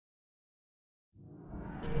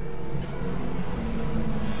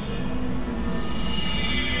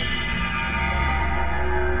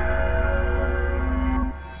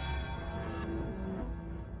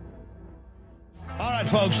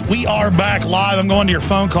folks, we are back live. I'm going to your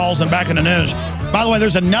phone calls and back in the news. By the way,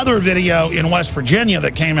 there's another video in West Virginia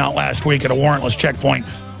that came out last week at a warrantless checkpoint.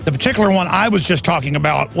 The particular one I was just talking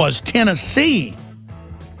about was Tennessee,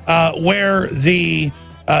 where the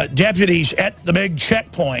deputies at the big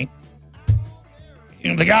checkpoint,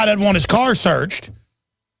 the guy didn't want his car searched,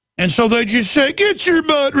 and so they just say, "Get your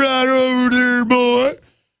butt right over there, boy."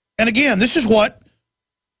 And again, this is what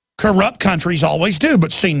corrupt countries always do.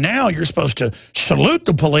 But see, now you're supposed to salute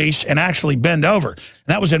the police and actually bend over. And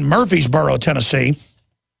that was in Murfreesboro, Tennessee.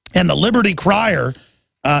 And the Liberty Crier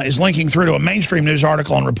is linking through to a mainstream news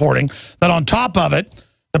article and reporting that on top of it,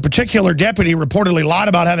 the particular deputy reportedly lied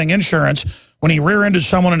about having insurance when he rear-ended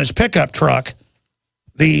someone in his pickup truck.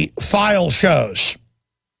 The file shows.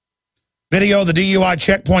 Video of the DUI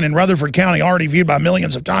checkpoint in Rutherford County, already viewed by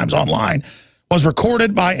millions of times online, was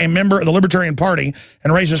recorded by a member of the Libertarian Party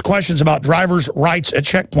and raises questions about drivers' rights at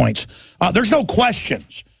checkpoints. There's no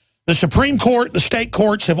questions. The Supreme Court, the state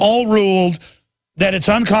courts have all ruled that it's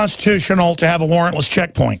unconstitutional to have a warrantless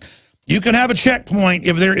checkpoint. You can have a checkpoint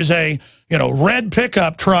if there is a red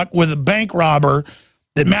pickup truck with a bank robber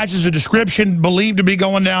that matches a description believed to be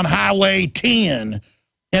going down Highway 10,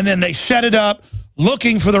 and then they set it up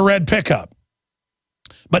looking for the red pickup.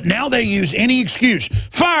 But now they use any excuse.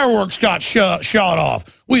 Fireworks got shot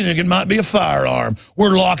off. We think it might be a firearm.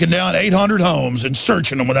 We're locking down 800 homes and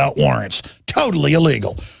searching them without warrants. Totally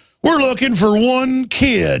illegal. We're looking for one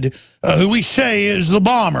kid who we say is the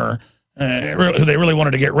bomber, who they really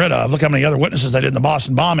wanted to get rid of. Look how many other witnesses they did in the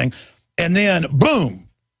Boston bombing. And then, boom,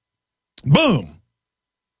 boom.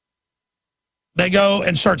 They go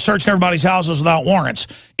and start searching everybody's houses without warrants.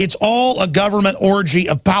 It's all a government orgy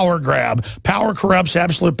of power grab. Power corrupts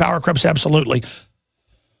absolute. Power corrupts absolutely.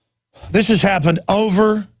 This has happened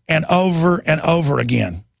over and over and over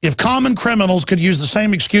again. If common criminals could use the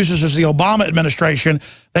same excuses as the Obama administration,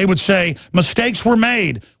 they would say, mistakes were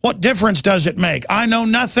made. What difference does it make? I know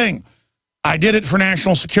nothing. I did it for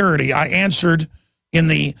national security. I answered in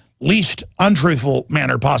the least untruthful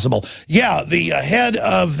manner possible. Yeah, the head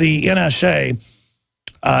of the NSA,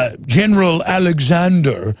 General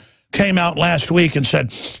Alexander, came out last week and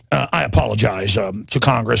said, I apologize to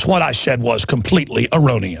Congress. What I said was completely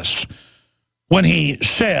erroneous. When he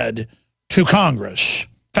said to Congress,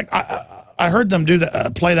 in fact, I heard them do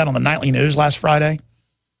that, play that on the nightly news last Friday.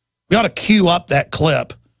 We ought to queue up that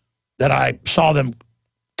clip that I saw them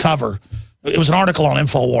cover. It was an article on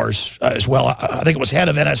InfoWars as well. I think it was head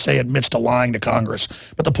of NSA admits to lying to Congress.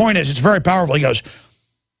 But the point is, it's very powerful. He goes,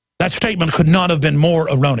 that statement could not have been more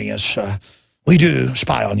erroneous. We do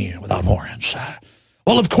spy on you without warrants.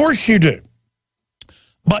 Well, of course you do.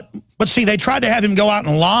 But see, they tried to have him go out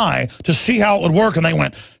and lie to see how it would work. And they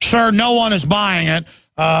went, sir, no one is buying it.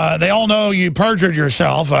 They all know you perjured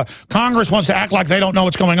yourself. Congress wants to act like they don't know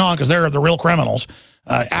what's going on because they're the real criminals.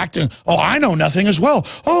 Acting, oh, I know nothing as well.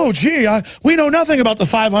 Oh, gee, we know nothing about the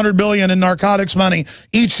 $500 billion in narcotics money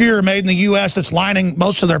each year made in the U.S. that's lining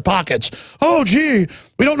most of their pockets. Oh, gee,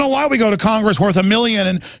 we don't know why we go to Congress worth $1 million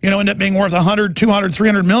and, end up being worth 100, 200,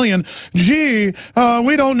 300 million. Gee,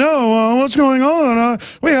 we don't know what's going on.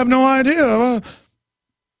 We have no idea.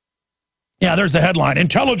 Yeah, there's the headline.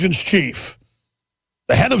 Intelligence chief,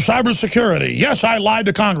 the head of cybersecurity. Yes, I lied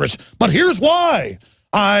to Congress, but here's why.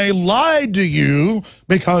 I lied to you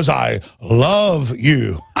because I love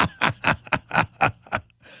you.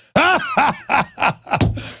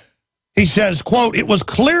 He says, quote, it was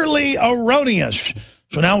clearly erroneous.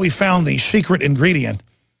 So now we found the secret ingredient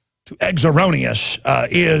to eggs erroneous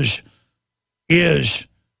is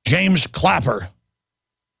James Clapper.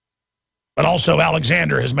 But also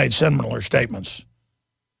Alexander has made similar statements.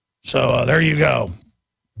 So there you go.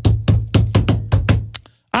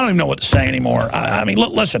 I don't even know what to say anymore. I mean,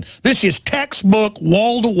 listen, this is textbook,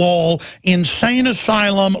 wall-to-wall, insane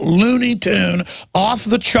asylum, Looney Tune,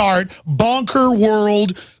 off-the-chart, bonker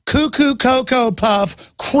world, cuckoo cocoa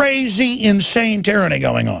puff, crazy, insane tyranny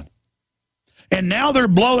going on. And now they're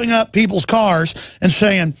blowing up people's cars and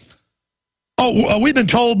saying, oh, we've been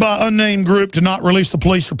told by unnamed group to not release the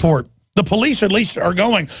police report. The police at least are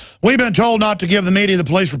going, we've been told not to give the media the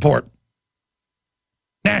police report.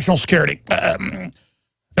 National security.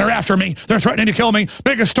 They're after me. They're threatening to kill me.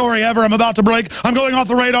 Biggest story ever. I'm about to break. I'm going off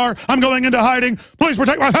the radar. I'm going into hiding. Please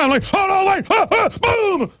protect my family. Oh, no, wait.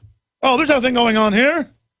 Boom. Oh, there's nothing going on here.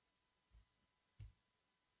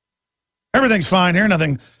 Everything's fine here.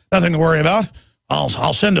 Nothing to worry about.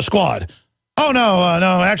 I'll send a squad. Oh,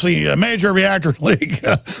 no, actually, a major reactor leak.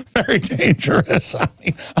 Very dangerous. I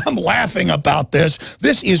mean, I'm laughing about this.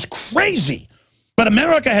 This is crazy. But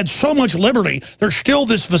America had so much liberty. There's still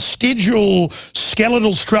this vestigial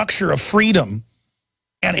skeletal structure of freedom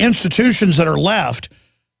and institutions that are left.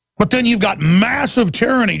 But then you've got massive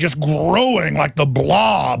tyranny just growing like the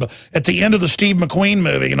Blob at the end of the Steve McQueen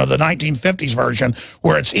movie, you know, the 1950s version,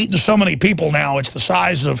 where it's eaten so many people now, it's the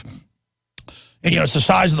size of, you know, it's the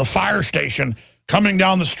size of the fire station coming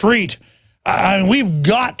down the street. I mean, we've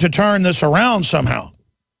got to turn this around somehow.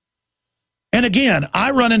 And again,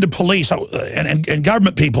 I run into police and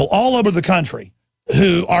government people all over the country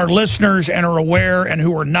who are listeners and are aware and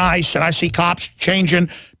who are nice, and I see cops changing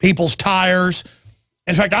people's tires.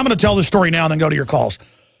 In fact, I'm going to tell this story now and then go to your calls.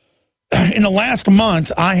 In the last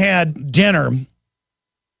month, I had dinner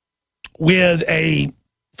with a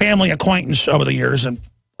family acquaintance over the years, an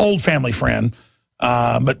old family friend.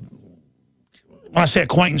 But when I say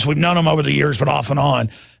acquaintance, we've known him over the years, but off and on.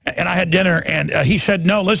 And I had dinner, and he said,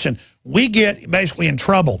 no, listen, we get basically in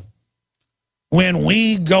trouble when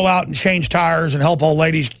we go out and change tires and help old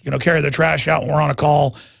ladies, you know, carry their trash out when we're on a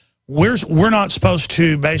call. We're not supposed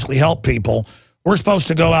to basically help people. We're supposed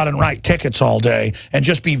to go out and write tickets all day and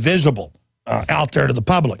just be visible out there to the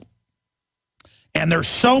public. And there's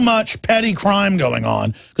so much petty crime going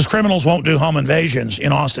on because criminals won't do home invasions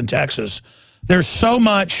in Austin, Texas. There's so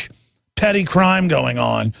much petty crime going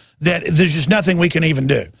on that there's just nothing we can even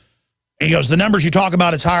do. And he goes, the numbers you talk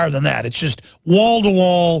about, it's higher than that. It's just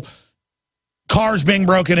wall-to-wall, cars being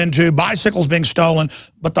broken into, bicycles being stolen.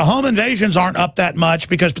 But the home invasions aren't up that much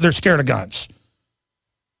because they're scared of guns.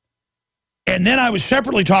 And then I was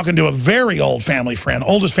separately talking to a very old family friend,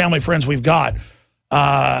 oldest family friends we've got.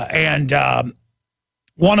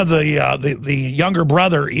 One of the younger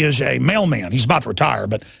brother is a mailman. He's about to retire,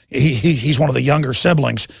 but he's one of the younger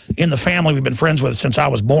siblings in the family we've been friends with since I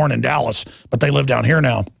was born in Dallas, but they live down here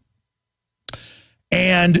now.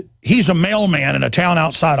 And he's a mailman in a town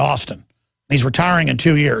outside Austin. He's retiring in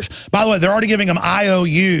 2 years. By the way, they're already giving him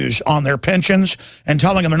IOUs on their pensions and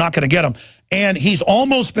telling them they're not going to get them. And he's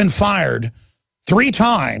almost been fired 3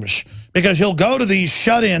 times because he'll go to these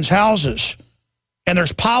shut-ins houses and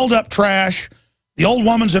there's piled up trash. The old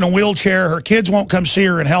woman's in a wheelchair. Her kids won't come see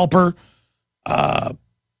her and help her.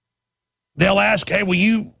 They'll ask, hey, will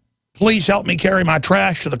you please help me carry my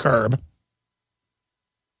trash to the curb?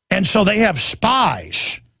 And so they have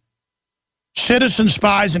spies, citizen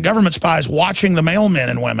spies and government spies watching the mailmen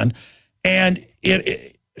and women. And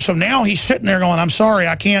so now he's sitting there going, I'm sorry,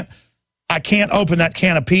 I can't open that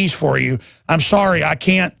can of peas for you. I'm sorry, I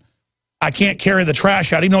can't carry the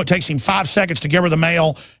trash out, even though it takes him 5 seconds to give her the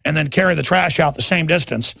mail and then carry the trash out the same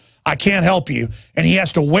distance. I can't help you. And he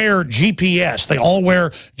has to wear GPS. They all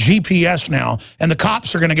wear GPS now. And the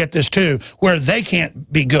cops are going to get this too, where they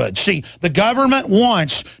can't be good. See, the government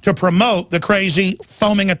wants to promote the crazy,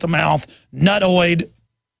 foaming at the mouth, nutoid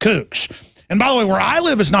kooks. And by the way, where I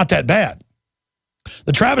live is not that bad.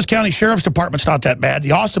 The Travis County Sheriff's Department's not that bad.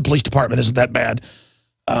 The Austin Police Department isn't that bad.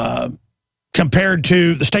 Compared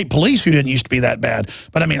to the state police, who didn't used to be that bad.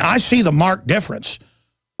 But I mean, I see the marked difference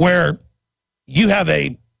where you have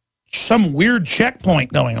some weird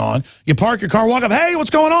checkpoint going on. You park your car, walk up, hey, what's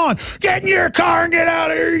going on? Get in your car and get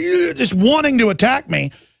out of here. You're just wanting to attack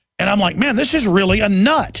me. And I'm like, man, this is really a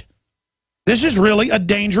nut. This is really a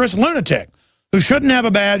dangerous lunatic who shouldn't have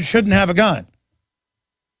a badge, shouldn't have a gun.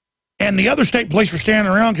 And the other state police were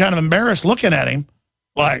standing around kind of embarrassed looking at him.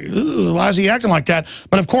 Like, why is he acting like that?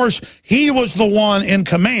 But, of course, he was the one in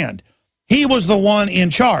command. He was the one in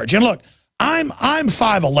charge. And, look, I'm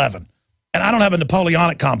 5'11", and I don't have a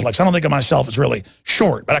Napoleonic complex. I don't think of myself as really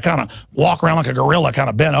short, but I kind of walk around like a gorilla, kind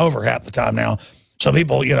of bent over half the time now. So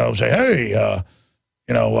people, you know, say, hey,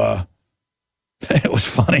 it was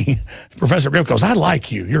funny. Professor Griff goes, I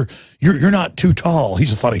like you. You're not too tall.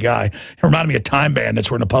 He's a funny guy. It reminded me of Time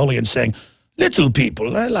Bandits where Napoleon's saying, little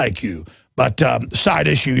people, I like you. But side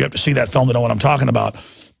issue, you have to see that film to know what I'm talking about.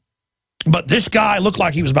 But this guy looked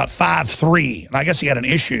like he was about 5'3", and I guess he had an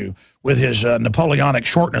issue with his Napoleonic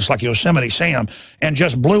shortness like Yosemite Sam, and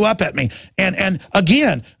just blew up at me. And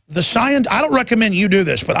again, I don't recommend you do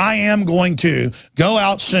this, but I am going to go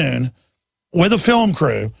out soon with a film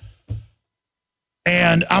crew,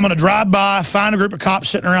 and I'm going to drive by, find a group of cops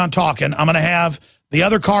sitting around talking. I'm going to have the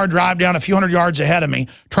other car drive down a few hundred yards ahead of me,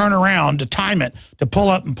 turn around to time it, to pull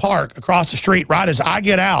up and park across the street right as I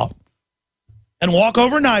get out, and walk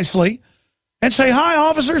over nicely and say, hi,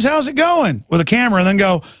 officers, how's it going? With a camera, and then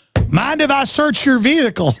go, mind if I search your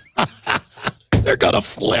vehicle? They're going to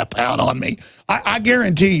flip out on me. I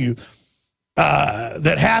guarantee you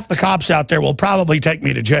that half the cops out there will probably take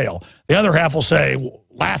me to jail. The other half will say,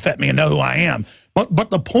 laugh at me and know who I am. But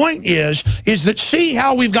the point is that see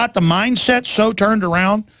how we've got the mindset so turned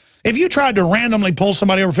around? If you tried to randomly pull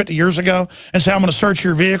somebody over 50 years ago and say, I'm going to search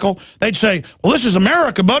your vehicle, they'd say, well, this is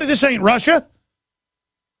America, buddy. This ain't Russia.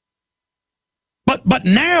 But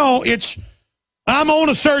now it's, I'm going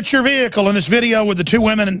to search your vehicle. In this video with the two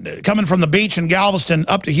women coming from the beach in Galveston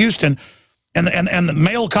up to Houston, and the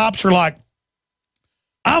male cops are like,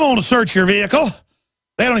 I'm going to search your vehicle.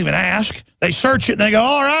 They don't even ask. They search it, and they go,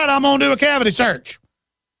 all right, I'm going to do a cavity search.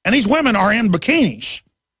 And these women are in bikinis.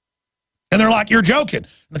 And they're like, you're joking. And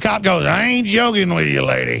the cop goes, I ain't joking with you,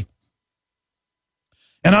 lady.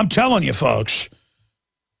 And I'm telling you, folks,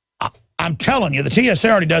 I'm telling you, the TSA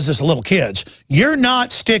already does this to little kids. You're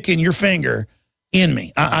not sticking your finger in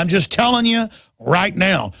me. I'm just telling you right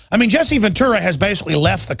now. I mean, Jesse Ventura has basically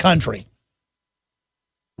left the country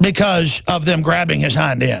because of them grabbing his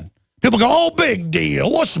hind end. People go, oh, big deal.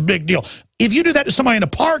 What's the big deal? If you do that to somebody in a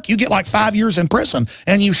park, you get like 5 years in prison,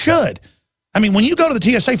 and you should. I mean, when you go to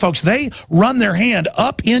the TSA, folks, they run their hand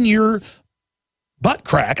up in your butt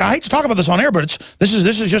crack. I hate to talk about this on air, but this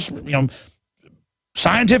is just, you know,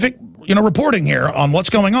 scientific, you know, reporting here on what's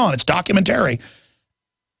going on. It's documentary,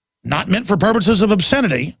 not meant for purposes of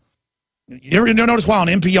obscenity. You ever notice why on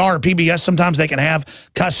NPR or PBS sometimes they can have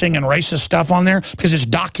cussing and racist stuff on there? Because it's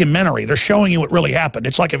documentary. They're showing you what really happened.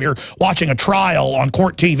 It's like if you're watching a trial on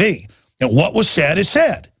court TV. You know, what was said is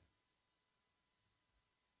said.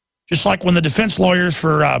 Just like when the defense lawyers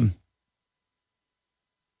for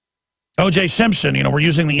O.J. Simpson, you know, were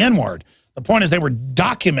using the N-word. The point is they were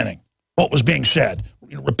documenting what was being said,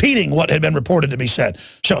 you know, repeating what had been reported to be said.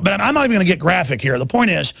 So, but I'm not even going to get graphic here. The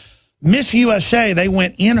point is, Miss USA, they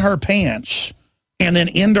went in her pants and then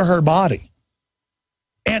into her body.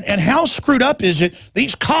 And how screwed up is it?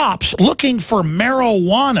 These cops looking for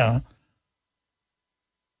marijuana.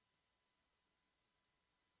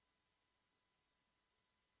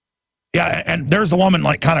 Yeah, and there's the woman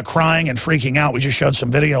like kind of crying and freaking out. We just showed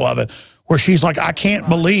some video of it where she's like, I can't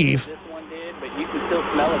believe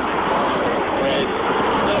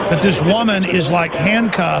that this woman is like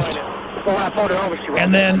handcuffed.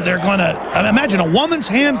 And then they're going to, imagine a woman's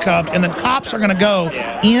handcuffed and then cops are going to go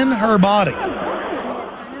in her body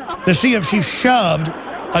to see if she's shoved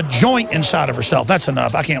a joint inside of herself. That's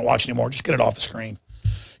enough. I can't watch anymore. Just get it off the screen.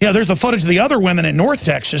 Yeah, there's the footage of the other women in North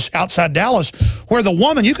Texas outside Dallas where the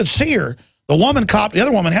woman, you could see her, the woman cop, the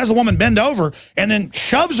other woman has the woman bend over and then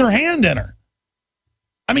shoves her hand in her.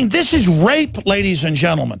 I mean, this is rape, ladies and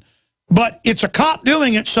gentlemen. But it's a cop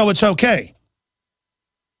doing it, so it's okay.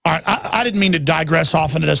 All right, I didn't mean to digress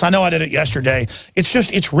off into this. I know I did it yesterday. It's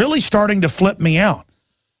just, it's really starting to flip me out.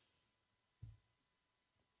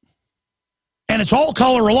 And it's all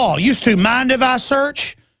color of law. Used to, mind if I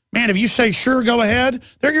search? Man, if you say, sure, go ahead,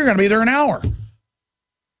 you're going to be there an hour.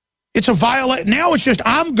 It's a violation. Now it's just,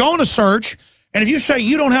 I'm going to search, and if you say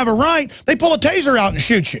you don't have a right, they pull a taser out and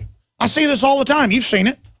shoot you. I see this all the time. You've seen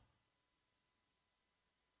it.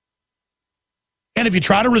 And if you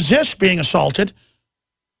try to resist being assaulted,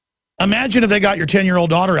 imagine if they got your 10-year-old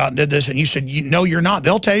daughter out and did this and you said, no, you're not.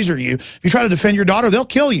 They'll taser you. If you try to defend your daughter, they'll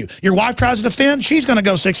kill you. Your wife tries to defend, she's going to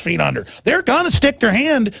go 6 feet under. They're going to stick their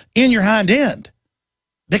hand in your hind end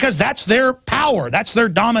because that's their power. That's their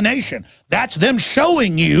domination. That's them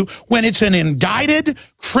showing you when it's an indicted,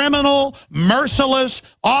 criminal, merciless,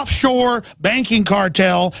 offshore banking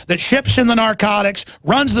cartel that ships in the narcotics,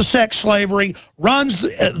 runs the sex slavery, runs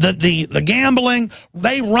the gambling.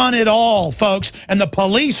 They run it all, folks. And the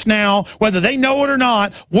police now, whether they know it or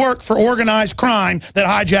not, work for organized crime that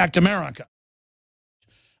hijacked America.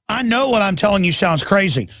 I know what I'm telling you sounds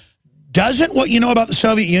crazy. Doesn't what you know about the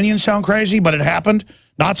Soviet Union sound crazy, but it happened?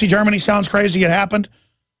 Nazi Germany sounds crazy, it happened.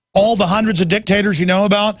 All the hundreds of dictators you know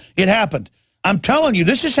about, it happened. I'm telling you,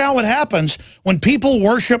 this is how it happens when people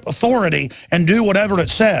worship authority and do whatever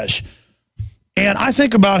it says. And I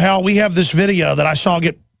think about how we have this video that I saw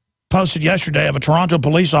get posted yesterday of a Toronto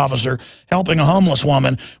police officer helping a homeless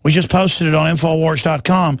woman. We just posted it on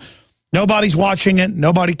Infowars.com. Nobody's watching it.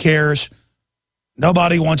 Nobody cares.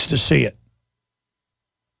 Nobody wants to see it.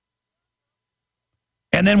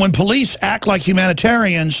 And then when police act like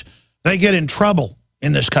humanitarians, they get in trouble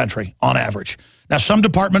in this country on average. Now, some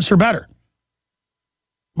departments are better.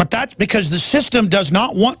 But that's because the system does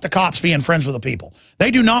not want the cops being friends with the people.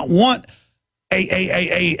 They do not want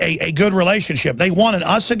a good relationship. They want an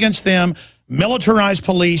us against them, militarized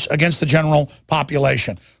police against the general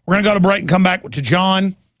population. We're going to go to break and come back to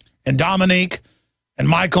John and Dominique and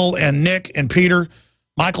Michael and Nick and Peter.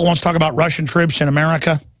 Michael wants to talk about Russian troops in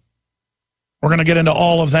America. We're going to get into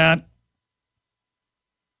all of that.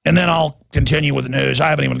 And then I'll continue with the news. I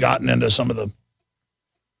haven't even gotten into some of the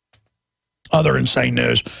other insane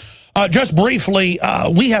news. Just briefly,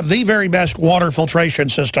 we have the very best water filtration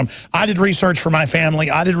system. I did research for my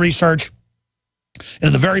family. I did research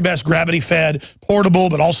into the very best gravity-fed,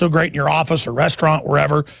 portable, but also great in your office or restaurant,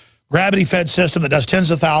 wherever. gravity-fed system that does tens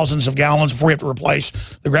of thousands of gallons before you have to replace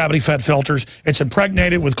the gravity-fed filters. It's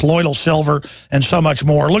impregnated with colloidal silver and so much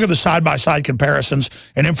more. Look at the side-by-side comparisons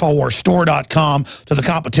in InfoWarsStore.com to the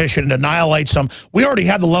competition. It annihilates them. We already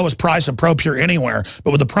have the lowest price of ProPure anywhere,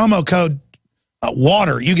 but with the promo code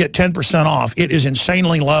WATER, you get 10% off. It is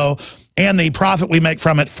insanely low, and the profit we make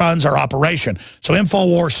from it funds our operation. So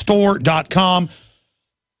InfoWarsStore.com.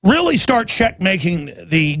 Really start checkmaking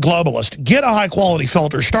the globalist. Get a high-quality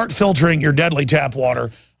filter. Start filtering your deadly tap water.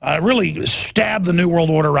 Really stab the New World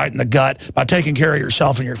Order right in the gut by taking care of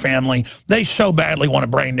yourself and your family. They so badly want to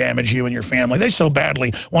brain damage you and your family. They so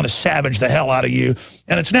badly want to savage the hell out of you.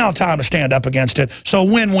 And it's now time to stand up against it. So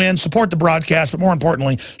win-win. Support the broadcast, but more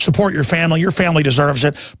importantly, support your family. Your family deserves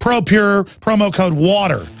it. ProPure, promo code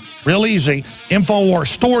WATER. Real easy.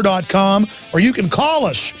 InfoWarsStore.com. Or you can call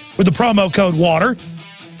us with the promo code WATER.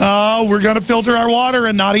 Oh, we're going to filter our water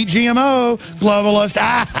and not eat GMO, globalist.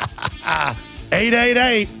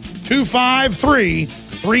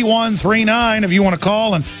 888-253-3139 if you want to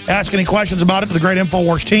call and ask any questions about it to the great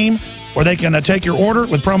InfoWars team, where they can take your order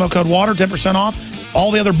with promo code WATER, 10% off. All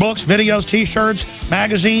the other books, videos, T-shirts,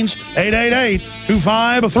 magazines,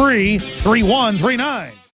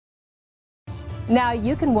 888-253-3139. Now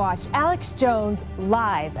you can watch Alex Jones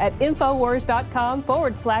live at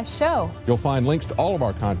Infowars.com/show. You'll find links to all of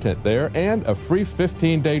our content there and a free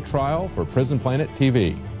 15-day trial for Prison Planet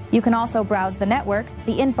TV. You can also browse the network,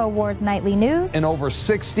 the InfoWars Nightly News, and over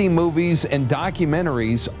 60 movies and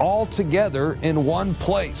documentaries all together in one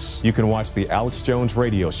place. You can watch the Alex Jones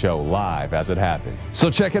radio show live as it happens. So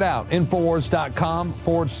check it out,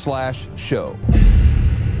 Infowars.com/show.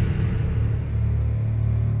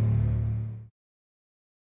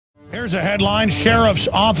 Here's a headline: Sheriff's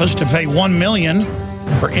Office to pay $1 million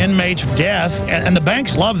for inmates' death. And the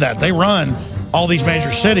banks love that. They run all these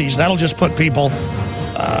major cities. That'll just put people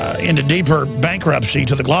into deeper bankruptcy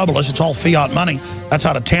to the globalists. It's all fiat money. That's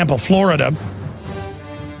out of Tampa, Florida.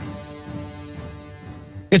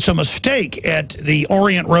 It's a mistake at the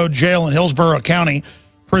Orient Road Jail in Hillsborough County.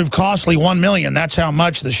 Proved costly, $1 million. That's how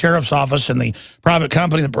much the sheriff's office and the private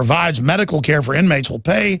company that provides medical care for inmates will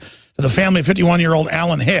pay to the family of 51-year-old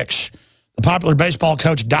Alan Hicks. The popular baseball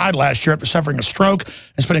coach died last year after suffering a stroke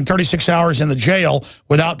and spending 36 hours in the jail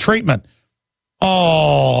without treatment.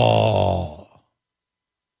 Oh.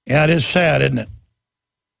 Yeah, it is sad, isn't it?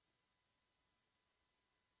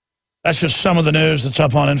 That's just some of the news that's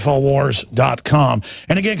up on Infowars.com.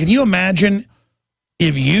 And again, can you imagine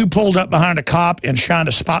if you pulled up behind a cop and shined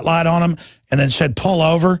a spotlight on them and then said, pull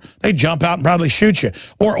over? They'd jump out and probably shoot you.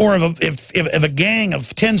 Or if a gang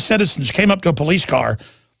of 10 citizens came up to a police car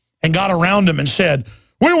and got around them and said,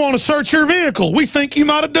 we want to search your vehicle. We think you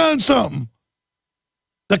might have done something.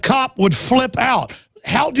 The cop would flip out.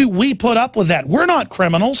 How do we put up with that? We're not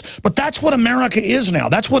criminals, but that's what America is now.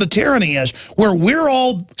 That's what a tyranny is, where we're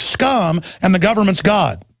all scum and the government's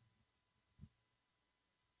God.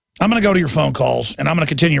 I'm going to go to your phone calls, and I'm going to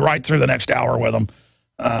continue right through the next hour with them.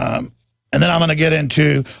 And then I'm going to get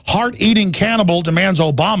into heart-eating cannibal demands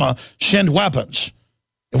Obama send weapons.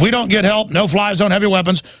 If we don't get help, no-fly zone, heavy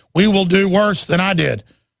weapons, we will do worse than I did.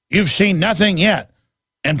 You've seen nothing yet,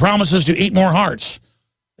 and promises to eat more hearts.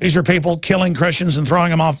 These are people killing Christians and throwing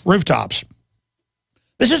them off rooftops.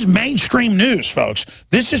 This is mainstream news, folks.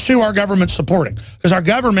 This is who our government's supporting, because our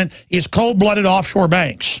government is cold-blooded offshore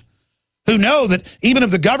banks who know that even if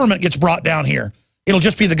the government gets brought down here, it'll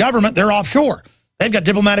just be the government. They're offshore. They've got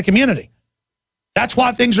diplomatic immunity. That's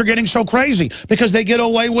why things are getting so crazy, because they get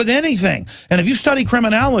away with anything. And if you study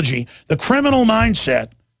criminology, the criminal mindset,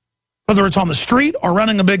 whether it's on the street or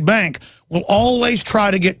running a big bank, will always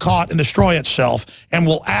try to get caught and destroy itself and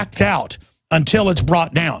will act out until it's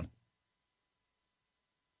brought down.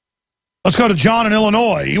 Let's go to John in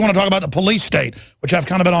Illinois. You want to talk about the police state, which I've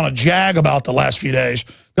kind of been on a jag about the last few days.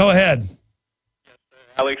 Go ahead.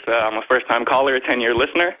 Alex, I'm a first-time caller, a 10-year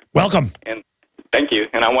listener. Welcome. And thank you.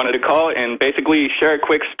 And I wanted to call and basically share a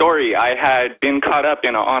quick story. I had been caught up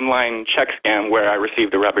in an online check scam where I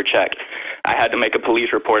received a rubber check. I had to make a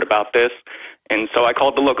police report about this. And so I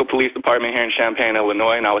called the local police department here in Champaign,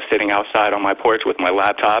 Illinois, and I was sitting outside on my porch with my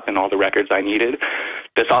laptop and all the records I needed.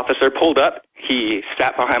 This officer pulled up. He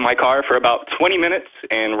sat behind my car for about 20 minutes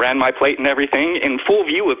and ran my plate and everything in full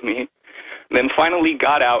view of me. Then finally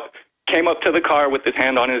got out, came up to the car with his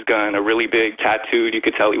hand on his gun, a really big tattooed, you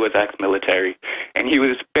could tell he was ex-military. And he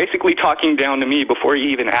was basically talking down to me before he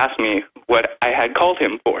even asked me what I had called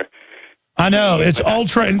him for. I know, it's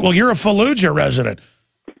ultra, well, you're a Fallujah resident.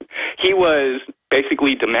 He was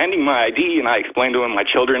basically demanding my ID, and I explained to him my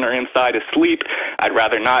children are inside asleep. I'd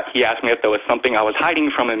rather not. He asked me if there was something I was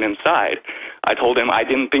hiding from him inside. I told him I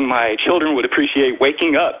didn't think my children would appreciate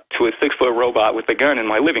waking up to a 6-foot robot with a gun in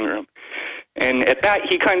my living room. And at that,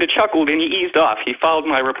 he kind of chuckled and he eased off. He filed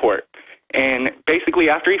my report. And basically,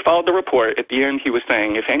 after he filed the report, at the end, he was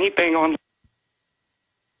saying, if anything on...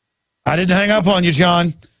 I didn't hang up on you,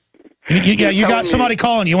 John. Yeah, you got somebody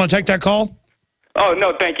calling. You want to take that call? Oh,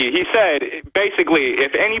 no, thank you. He said, basically,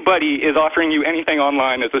 if anybody is offering you anything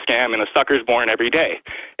online, it's a scam and a sucker's born every day.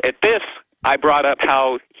 At this, I brought up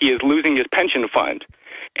how he is losing his pension fund.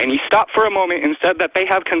 And he stopped for a moment and said that they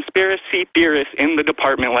have conspiracy theorists in the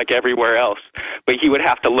department like everywhere else, but he would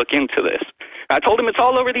have to look into this. I told him it's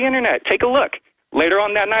all over the internet. Take a look. Later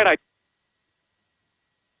on that night,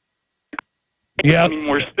 becoming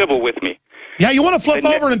more civil with me. Yeah, you want to flip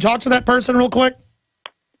over and talk to that person real quick?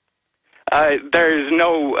 There's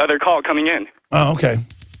no other call coming in. Oh, okay.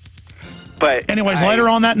 But anyways, later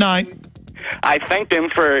on that night, I thanked him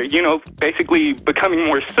for, you know, basically becoming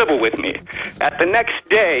more civil with me. At the next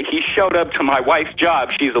day, he showed up to my wife's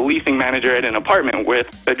job. She's a leasing manager at an apartment where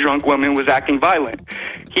a drunk woman was acting violent.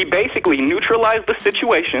 He basically neutralized the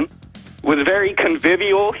situation, was very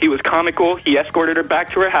convivial. He was comical. He escorted her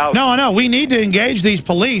back to her house. No, I know. We need to engage these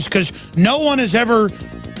police because no one has ever...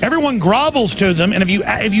 Everyone grovels to them, and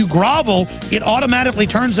if you grovel, it automatically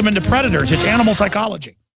turns them into predators. It's animal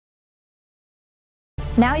psychology.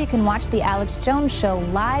 Now you can watch The Alex Jones Show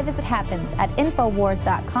live as it happens at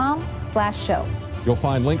Infowars.com/show. You'll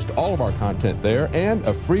find links to all of our content there and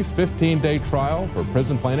a free 15-day trial for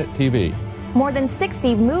Prison Planet TV. More than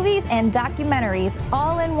 60 movies and documentaries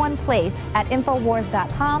all in one place at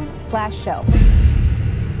Infowars.com/show.